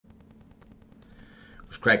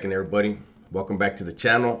What's cracking, everybody? Welcome back to the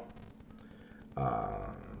channel.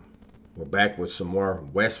 We're back with some more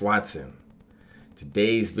Wes Watson.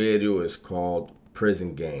 Today's video is called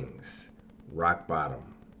Prison Gangs, Rock Bottom.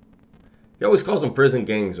 He always calls them prison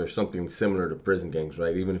gangs or something similar to prison gangs,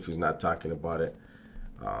 right? Even if he's not talking about it.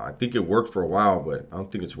 I think it worked for a while, but I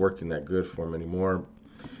don't think it's working that good for him anymore.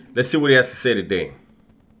 Let's see what he has to say today.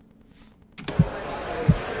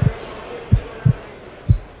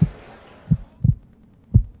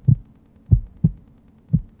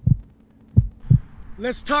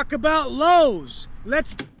 Let's talk about Lowe's.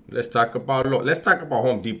 Let's talk about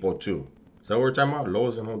Home Depot too. Is that what we're talking about?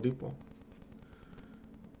 Lowe's and Home Depot.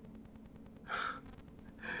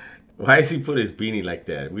 Why does he put his beanie like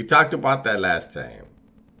that? We talked about that last time.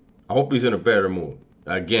 I hope he's in a better mood.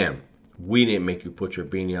 Again, we didn't make you put your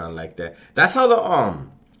beanie on like that. That's how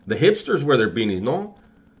the hipsters wear their beanies, no?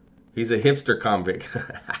 He's a hipster convict.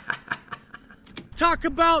 talk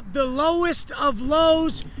about the lowest of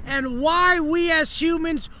lows and why we as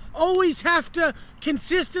humans always have to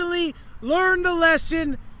consistently learn the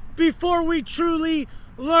lesson before we truly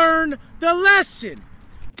learn the lesson.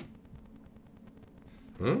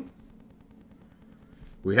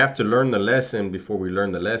 We have to learn the lesson before we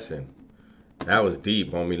learn the lesson. That was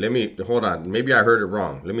deep, homie. Hold on. Maybe I heard it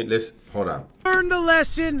wrong. Hold on. Learn the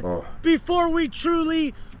lesson before we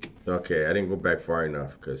truly... Okay, I didn't go back far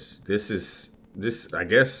enough because this, I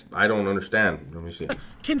guess, I don't understand. Let me see.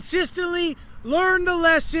 Consistently learn the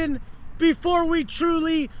lesson before we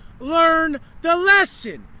truly learn the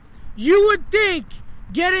lesson. You would think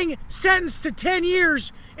getting sentenced to 10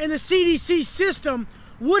 years in the CDC system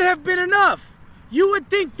would have been enough. You would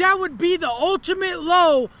think that would be the ultimate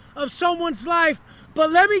low of someone's life,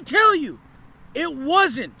 but let me tell you, it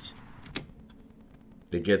wasn't.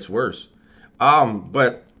 It gets worse.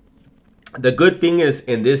 But the good thing is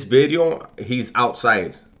in this video, he's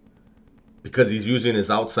outside because he's using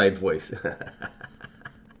his outside voice.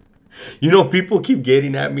 You know, people keep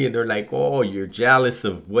getting at me and they're like, oh, you're jealous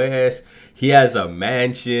of Wes. He has a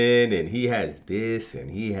mansion and he has this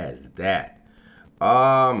and he has that.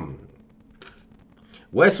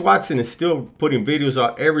 Wes Watson is still putting videos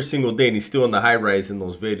out every single day and he's still in the high rise in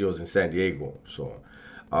those videos in San Diego. So,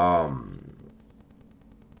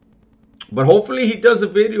 but hopefully he does a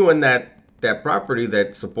video in that property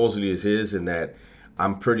that supposedly is his and that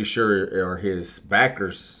I'm pretty sure are his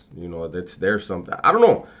backers, you know, that's there something. I don't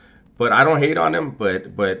know, but I don't hate on him,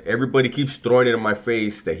 but everybody keeps throwing it in my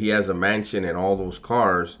face that he has a mansion and all those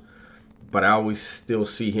cars. But I always still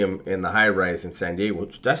see him in the high rise in San Diego.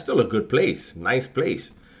 That's still a good place, nice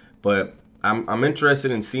place. But I'm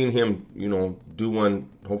interested in seeing him, you know, do one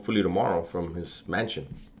hopefully tomorrow from his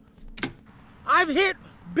mansion. I've hit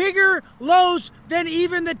bigger lows than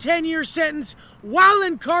even the 10-year sentence while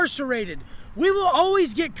incarcerated. We will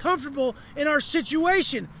always get comfortable in our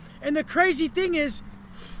situation. And the crazy thing is,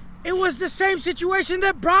 it was the same situation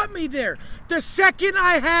that brought me there. The second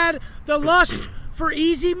I had the lust for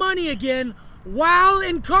easy money again while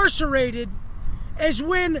incarcerated is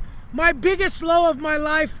when my biggest low of my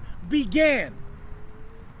life began.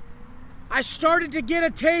 I started to get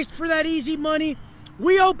a taste for that easy money.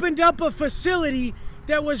 We opened up a facility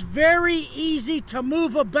that was very easy to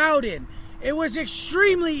move about in. It was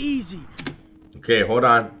extremely easy. Okay, hold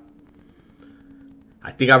on.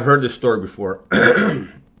 I think I've heard this story before.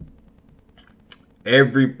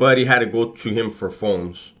 Everybody had to go to him for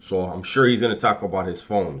phones, so I'm sure he's going to talk about his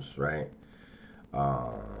phones, right?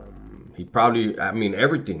 He probably, I mean,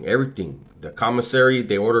 everything. The commissary,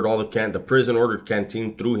 they ordered all the prison ordered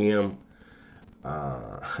canteen through him.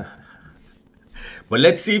 But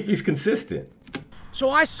let's see if he's consistent. So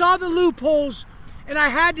I saw the loopholes, and I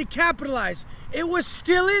had to capitalize. It was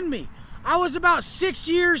still in me. I was about 6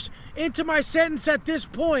 years into my sentence at this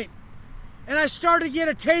point, and I started to get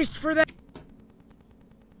a taste for that.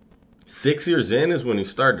 6 years in is when he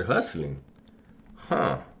started hustling.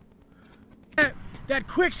 Huh. That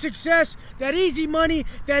quick success, that easy money,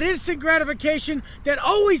 that instant gratification that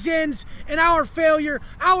always ends in our failure,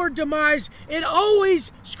 our demise. It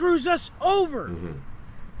always screws us over.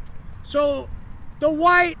 So the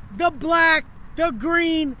white, the black, the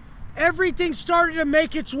green, everything started to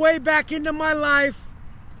make its way back into my life.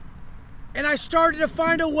 And I started to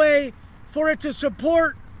find a way for it to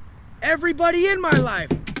support everybody in my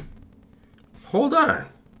life. Hold on.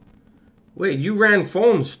 Wait, you ran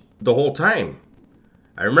phones the whole time.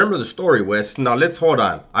 I remember the story, Wes. Now let's hold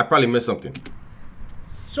on. I probably missed something.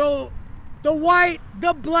 So the white,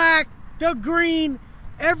 the black, the green,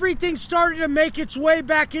 everything started to make its way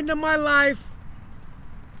back into my life.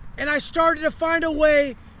 And I started to find a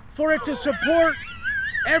way for it to support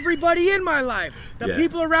everybody in my life. The Yeah.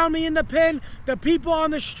 people around me in the pen, the people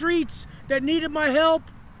on the streets that needed my help.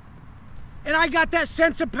 And I got that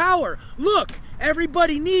sense of power. Look,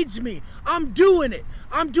 everybody needs me. I'm doing it.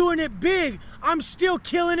 I'm doing it big. I'm still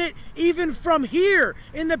killing it even from here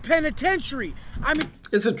in the penitentiary. I mean,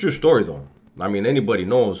 It's a true story, though. I mean, anybody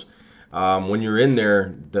knows when you're in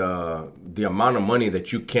there, the amount of money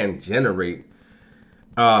that you can generate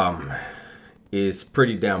is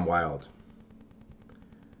pretty damn wild.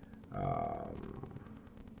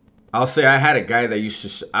 I'll say I had a guy that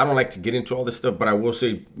used to. I don't like to get into all this stuff, but I will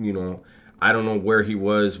say, I don't know where he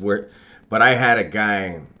was, but I had a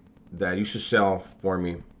guy that used to sell for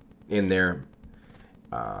me in there,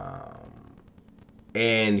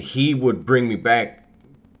 and he would bring me back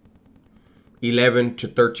 11 to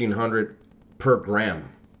 1300 per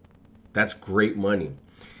gram. That's great money.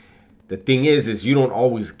 The thing is you don't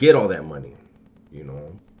always get all that money.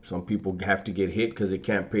 Some people have to get hit because they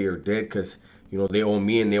can't pay their debt because they owe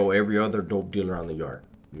me and they owe every other dope dealer on the yard.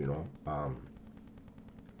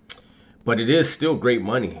 But it is still great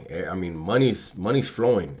money. I mean, money's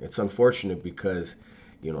flowing. It's unfortunate because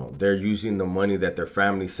they're using the money that their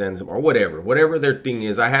family sends them or whatever their thing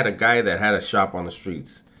is. I had a guy that had a shop on the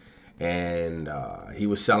streets, and he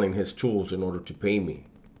was selling his tools in order to pay me.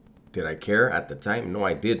 Did I care at the time? No,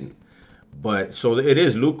 I didn't. But so it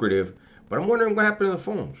is lucrative. But I'm wondering what happened to the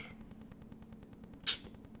phones.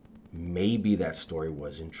 Maybe that story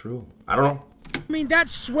wasn't true. I don't know. I mean, that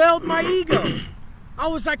swelled my ego. I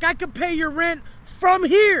was like, I could pay your rent from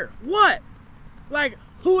here. What? Like,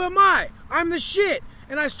 who am I? I'm the shit.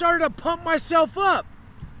 And I started to pump myself up.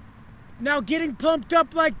 Now, getting pumped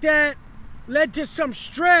up like that led to some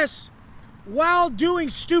stress while doing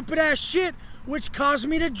stupid ass shit, which caused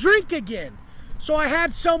me to drink again. So I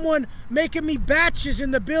had someone making me batches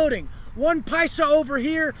in the building. One paisa over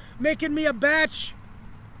here making me a batch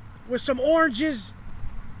with some oranges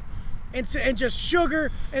and just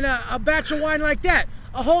sugar and a batch of wine like that.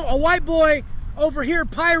 A white boy over here,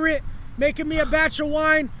 pirate, making me a batch of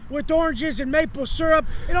wine with oranges and maple syrup.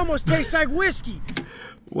 It almost tastes like whiskey.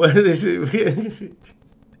 What is it?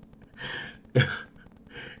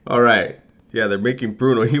 All right. Yeah, they're making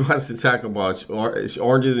Bruno. He wants to talk about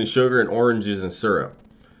oranges and sugar and oranges and syrup.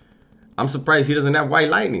 I'm surprised he doesn't have white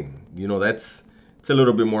lightning. It's a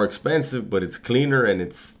little bit more expensive, but it's cleaner and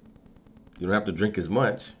you don't have to drink as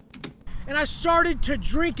much. And I started to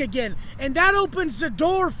drink again, and that opens the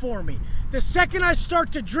door for me. The second I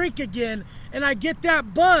start to drink again and I get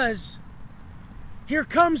that buzz, here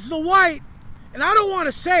comes the white. And I don't want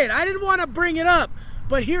to say it. I didn't want to bring it up,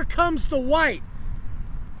 but here comes the white.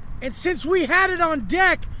 And since we had it on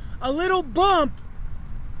deck, a little bump,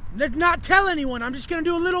 not tell anyone. I'm just going to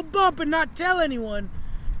do a little bump and not tell anyone.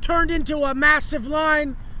 Turned into a massive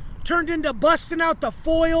line. Turned into busting out the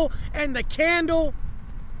foil and the candle.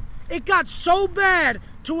 It got so bad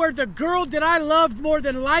to where the girl that I loved more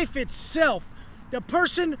than life itself, the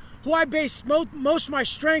person who I based most of my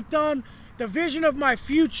strength on, the vision of my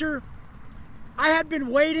future, I had been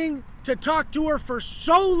waiting to talk to her for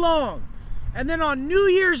so long. And then on New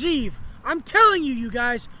Year's Eve, I'm telling you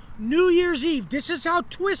guys, New Year's Eve, this is how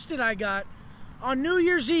twisted I got. On New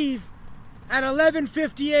Year's Eve at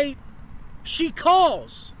 11:58, she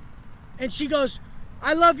calls and she goes,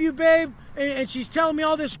 I love you, babe. And she's telling me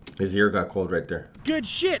all this. His ear got cold right there. Good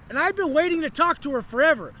shit. And I've been waiting to talk to her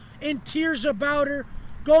forever. In tears about her.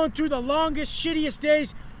 Going through the longest, shittiest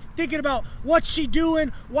days. Thinking about what's she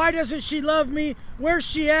doing? Why doesn't she love me? Where's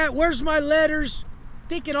she at? Where's my letters?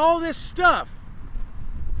 Thinking all this stuff.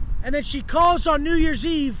 And then she calls on New Year's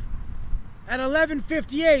Eve at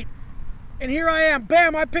 11:58. And here I am.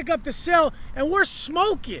 Bam, I pick up the cell. And we're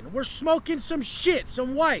smoking. We're smoking some shit.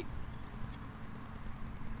 Some white.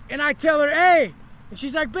 And I tell her, hey. And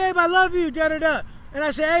she's like, babe, I love you, da-da-da. And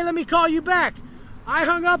I say, hey, let me call you back. I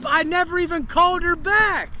hung up. I never even called her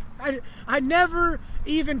back. I never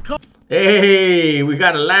even called. Hey, we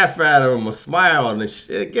got to laugh at him, a smile, and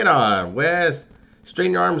shit. Get on, Wes.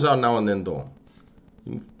 Straighten your arms out now and then, though.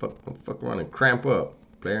 You fuck around and cramp up,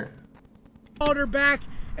 player. Called her back,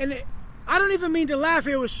 and I don't even mean to laugh.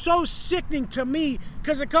 It was so sickening to me,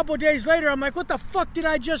 because a couple days later, I'm like, what the fuck did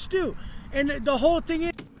I just do? And the whole thing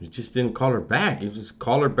is... You just didn't call her back. You just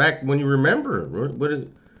call her back when you remember.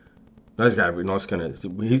 That's gotta be. No, it's gonna.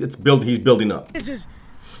 He's building up.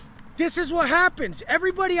 This is what happens.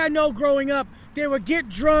 Everybody I know growing up, they would get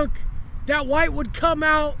drunk. That white would come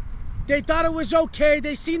out. They thought it was okay.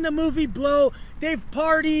 They seen the movie Blow. They've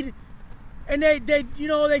partied, and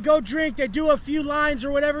they go drink. They do a few lines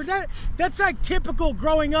or whatever. That's like typical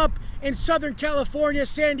growing up in Southern California,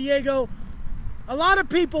 San Diego. A lot of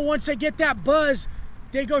people, once they get that buzz,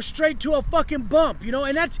 they go straight to a fucking bump, you know,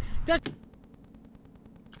 and that's.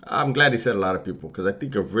 I'm glad he said a lot of people, because I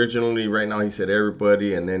think originally right now he said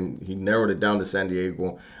everybody, and then he narrowed it down to San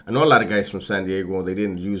Diego. I know a lot of guys from San Diego, they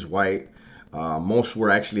didn't use white. Most were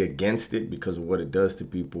actually against it because of what it does to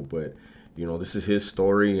people, but you know, this is his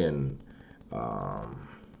story, and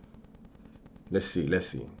let's see.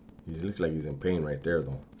 He looks like he's in pain right there,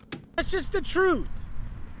 though. That's just the truth.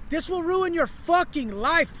 This will ruin your fucking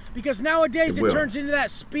life, because nowadays it turns into that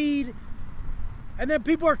speed, and then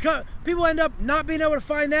people end up not being able to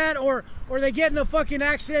find that, or they get in a fucking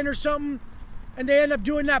accident or something, and they end up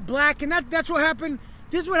doing that black, and that's what happened.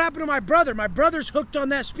 This is what happened to my brother. My brother's hooked on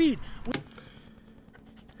that speed.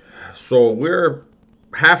 So we're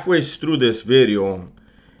halfway through this video,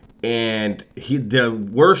 and the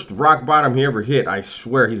worst rock bottom he ever hit, I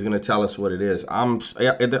swear he's gonna tell us what it is. I'm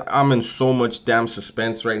in so much damn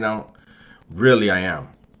suspense right now. Really, I am.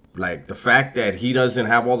 Like, the fact that he doesn't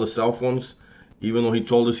have all the cell phones, even though he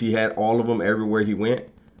told us he had all of them everywhere he went,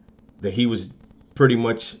 that he was pretty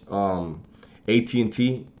much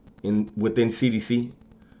AT&T within CDC.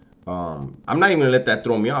 I'm not even gonna let that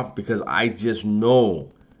throw me off, because I just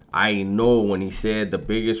know, when he said the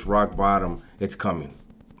biggest rock bottom, it's coming.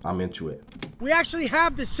 I'm into it. We actually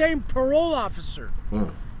have the same parole officer.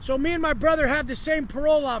 So me and my brother have the same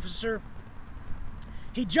parole officer.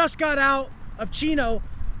 He just got out of Chino,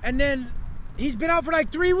 and then he's been out for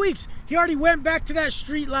like 3 weeks. He already went back to that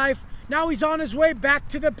street life. Now he's on his way back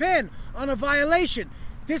to the pen on a violation.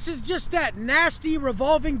 This is just that nasty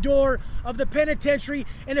revolving door of the penitentiary.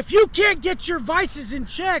 And if you can't get your vices in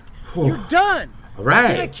check, you're done. All right.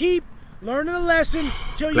 You're gonna keep learning the lesson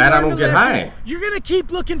till you Glad I learn don't the get lesson. high. You're gonna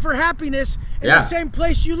keep looking for happiness in the same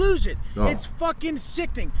place you lose it. No. It's fucking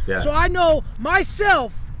sickening. Yeah. So I know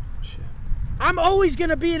myself. Shit. I'm always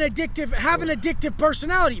gonna be have an addictive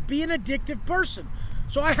personality, be an addictive person.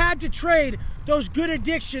 So I had to trade those good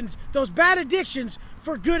addictions, those bad addictions,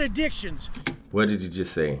 for good addictions. What did you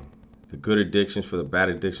just say? The good addictions for the bad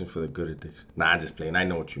addictions for the good addictions. Nah, I'm just playing. I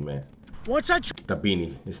know what you meant. Once I The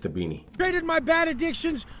beanie. It's the beanie. traded my bad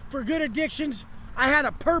addictions for good addictions, I had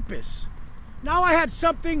a purpose. Now I had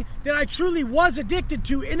something that I truly was addicted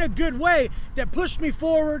to in a good way, that pushed me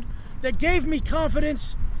forward, that gave me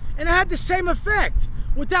confidence, and it had the same effect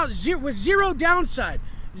with zero downside.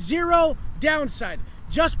 Zero downside.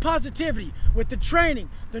 Just positivity with the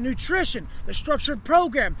training, the nutrition, the structured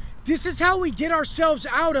program. This is how we get ourselves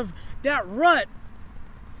out of that rut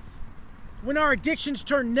when our addictions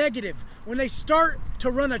turn negative, when they start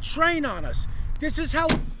to run a train on us. This is how...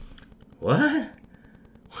 What?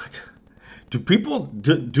 Do people...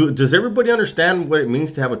 Does everybody understand what it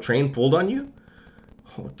means to have a train pulled on you?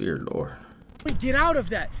 Oh, dear Lord. we get out of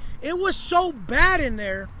that. It was so bad in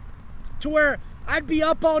there to where I'd be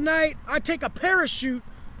up all night. I'd take a parachute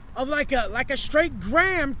of like a straight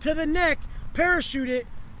gram to the neck, parachute it,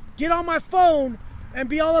 get on my phone, and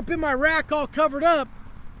be all up in my rack all covered up.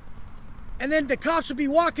 And then the cops would be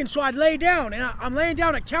walking, so I'd lay down. And I'm laying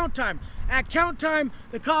down at count time. At count time,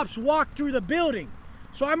 the cops walk through the building.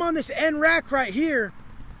 So I'm on this end rack right here.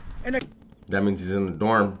 And That means he's in the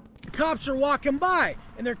dorm. the cops are walking by.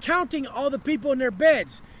 And they're counting all the people in their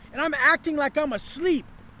beds. And I'm acting like I'm asleep.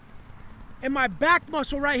 And my back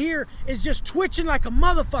muscle right here is just twitching like a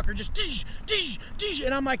motherfucker. Just dish, dish, dish.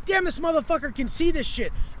 And I'm like, damn, this motherfucker can see this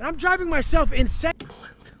shit. And I'm driving myself insane.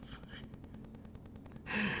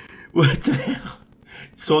 What the hell?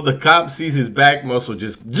 So the cop sees his back muscle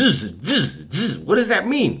just zzz, zzz, zzz. What does that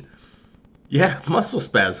mean? Yeah, muscle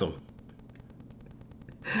spasm.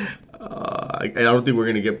 I don't think we're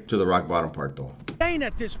going to get to the rock bottom part, though.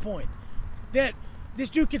 At this point, that this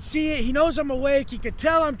dude could see it. He knows I'm awake. He could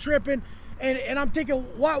tell I'm tripping. And I'm thinking,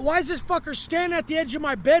 why is this fucker standing at the edge of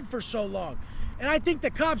my bed for so long? And I think the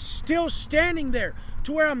cop's still standing there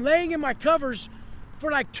to where I'm laying in my covers for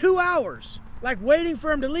like 2 hours, like waiting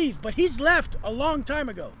for him to leave. But he's left a long time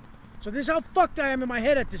ago. So this is how fucked I am in my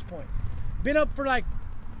head at this point. Been up for like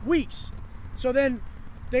weeks. So then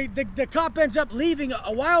the cop ends up leaving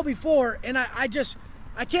a while before, and I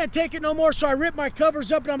can't take it no more, so I rip my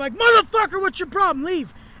covers up and I'm like, motherfucker, what's your problem?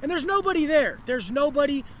 Leave. And there's nobody there. There's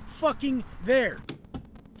nobody fucking there.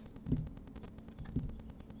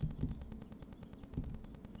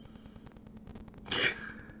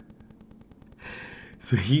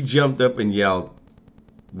 So he jumped up and yelled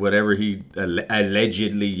whatever he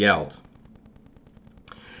allegedly yelled.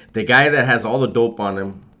 The guy that has all the dope on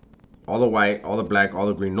him, all the white, all the black, all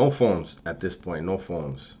the green, no phones at this point, no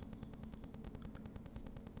phones.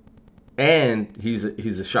 And he's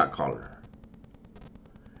a shot caller.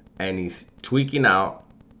 And he's tweaking out,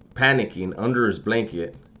 panicking under his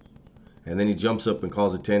blanket. And then he jumps up and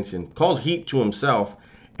calls attention, calls heat to himself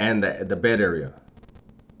and the bed area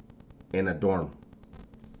in a dorm.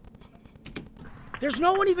 There's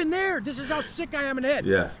no one even there. This is how sick I am in the head.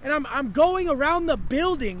 Yeah. And I'm going around the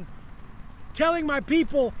building telling my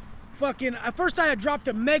people, fucking, at first I had dropped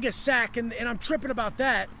a mega sack and I'm tripping about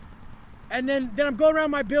that. And then I'm going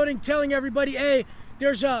around my building telling everybody, hey,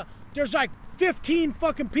 there's like 15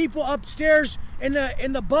 fucking people upstairs in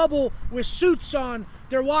the bubble with suits on.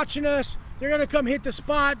 They're watching us. They're gonna come hit the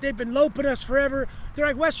spot. They've been loping us forever. They're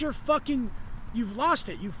like, Wes, you've lost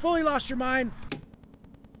it. You've fully lost your mind.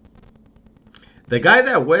 The guy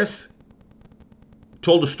that Wes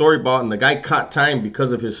told a story about, and the guy caught time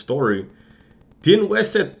because of his story, didn't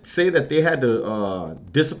Wes say that they had to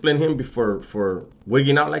discipline him for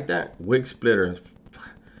wigging out like that? Wig splitter.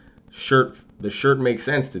 The shirt makes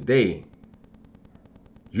sense today.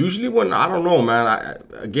 Usually when, I don't know, man.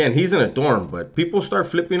 Again, he's in a dorm, but people start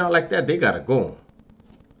flipping out like that, they gotta go.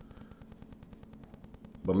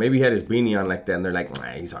 But maybe he had his beanie on like that, and they're like,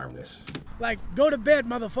 nah, he's harmless. Like, go to bed,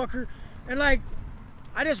 motherfucker. And like,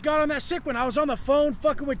 I just got on that sick one. I was on the phone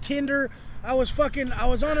fucking with Tinder. I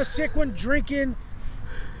was on a sick one drinking.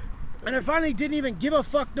 And I finally didn't even give a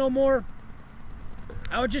fuck no more.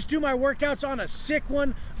 I would just do my workouts on a sick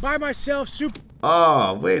one by myself.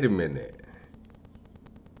 Oh, wait a minute.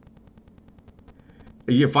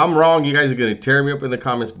 If I'm wrong, you guys are going to tear me up in the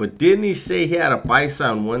comments. But didn't he say he had a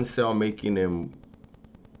paisa in one cell making him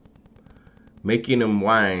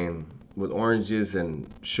wine with oranges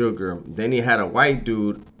and sugar? Then he had a white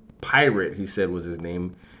dude, Pirate, he said was his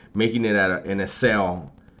name, making it in a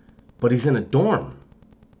cell. But he's in a dorm.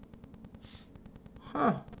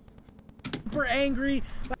 Huh. Super angry.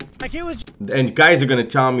 Like it was. And guys are going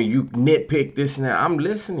to tell me, you nitpick this and that. I'm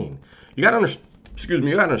listening. You got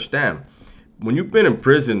to understand. When you've been in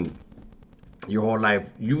prison your whole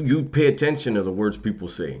life, you pay attention to the words people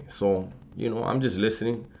say. So, you know, I'm just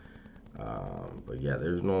listening. But yeah,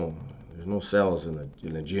 there's no cells in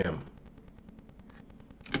the gym.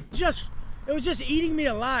 It was just eating me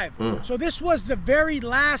alive. So this was the very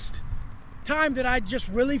last time that I just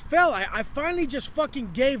really fell. I finally just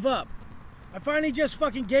fucking gave up. I finally just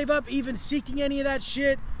fucking gave up even seeking any of that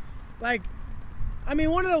shit. Like, I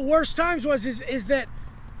mean, one of the worst times is that,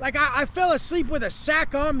 like, I fell asleep with a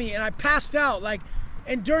sack on me and I passed out. Like,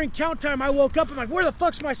 and during count time, I woke up. I'm like, where the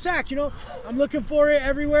fuck's my sack? You know, I'm looking for it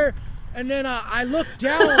everywhere. And then I look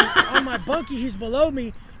down on my bunkie. He's below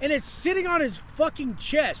me, and it's sitting on his fucking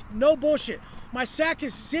chest. No bullshit. My sack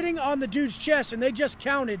is sitting on the dude's chest, and they just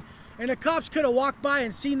counted. And the cops could have walked by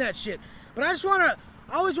and seen that shit. But I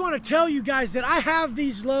always want to tell you guys that I have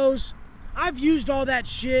these lows. I've used all that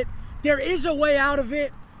shit. There is a way out of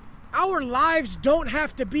it. Our lives don't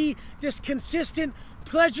have to be this consistent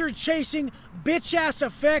pleasure-chasing bitch-ass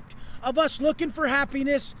effect of us looking for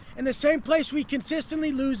happiness in the same place we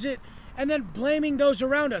consistently lose it and then blaming those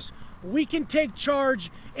around us. We can take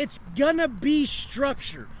charge. It's gonna be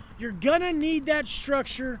structure. You're gonna need that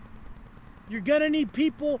structure. You're gonna need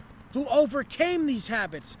people who overcame these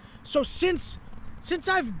habits. So since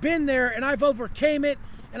I've been there and I've overcame it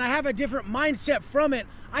and I have a different mindset from it,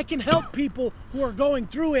 I can help people who are going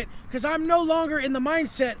through it because I'm no longer in the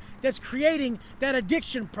mindset that's creating that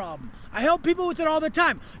addiction problem. I help people with it all the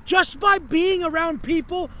time. Just by being around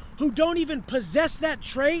people who don't even possess that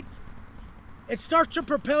trait, it starts to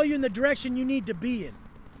propel you in the direction you need to be in.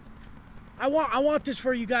 I want this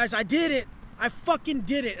for you guys. I did it. I fucking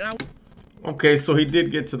did it. Okay, so he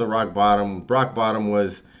did get to the rock bottom. Rock bottom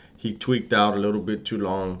was he tweaked out a little bit too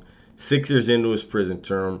long. 6 years into his prison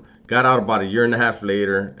term. Got out about 1.5 years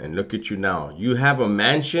later, and look at you now. You have a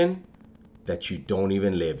mansion that you don't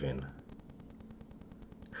even live in.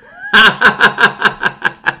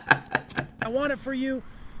 I want it for you.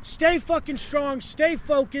 Stay fucking strong. Stay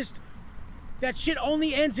focused. That shit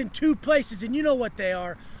only ends in 2 places, and you know what they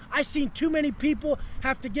are. I seen too many people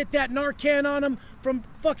have to get that Narcan on them from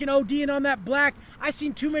fucking ODing on that black. I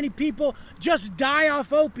seen too many people just die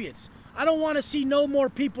off opiates. I don't want to see no more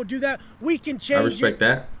people do that. We can change it. I respect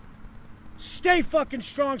that. Stay fucking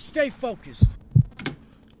strong. Stay focused.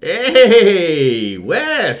 Hey,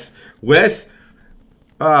 Wes,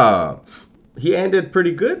 he ended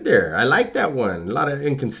pretty good there. I like that one. A lot of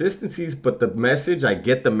inconsistencies, but the message, I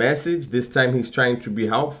get the message. This time he's trying to be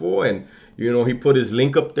helpful, and you know, he put his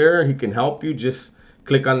link up there. He can help you. Just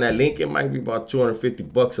click on that link. It might be about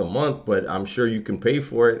 $250 a month, but I'm sure you can pay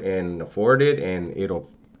for it and afford it, and it'll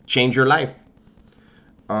change your life.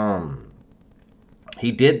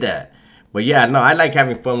 He did that. But yeah, no, I like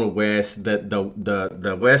having fun with Wes.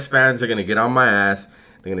 The Wes fans are gonna get on my ass.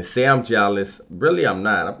 They're gonna say I'm jealous. Really, I'm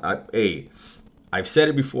not. Hey, I've said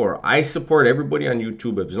it before. I support everybody on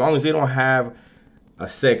YouTube. As long as they don't have a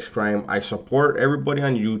sex crime, I support everybody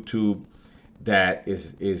on YouTube that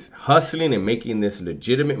is hustling and making this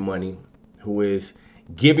legitimate money, who is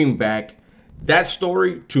giving back. That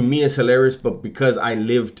story to me is hilarious, but because I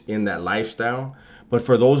lived in that lifestyle. But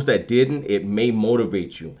for those that didn't, it may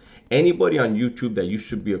motivate you. Anybody on YouTube that used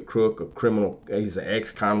to be a crook, a criminal, he's an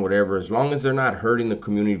ex-con, whatever, as long as they're not hurting the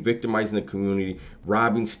community, victimizing the community,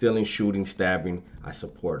 robbing, stealing, shooting, stabbing, I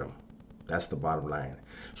support them. That's the bottom line.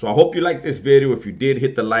 So I hope you liked this video. If you did,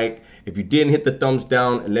 hit the like. If you didn't, hit the thumbs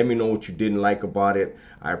down and let me know what you didn't like about it.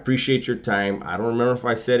 I appreciate your time. I don't remember if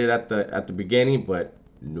I said it at the beginning, but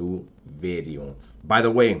new video. By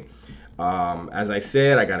the way, as I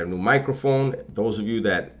said, I got a new microphone. Those of you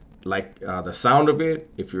that like the sound of it,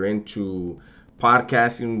 if you're into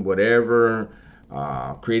podcasting, whatever,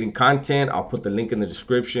 creating content, I'll put the link in the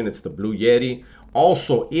description. It's the Blue Yeti.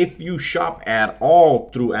 Also, if you shop at all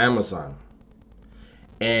through Amazon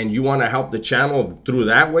and you want to help the channel through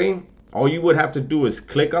that way, all you would have to do is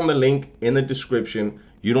click on the link in the description.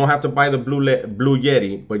 You don't have to buy the Blue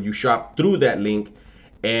Yeti, but you shop through that link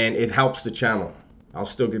and it helps the channel. I'll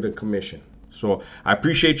still get a commission. So I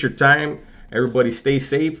appreciate your time. Everybody stay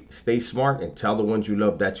safe, stay smart, and tell the ones you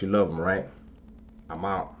love that you love them, right? I'm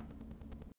out.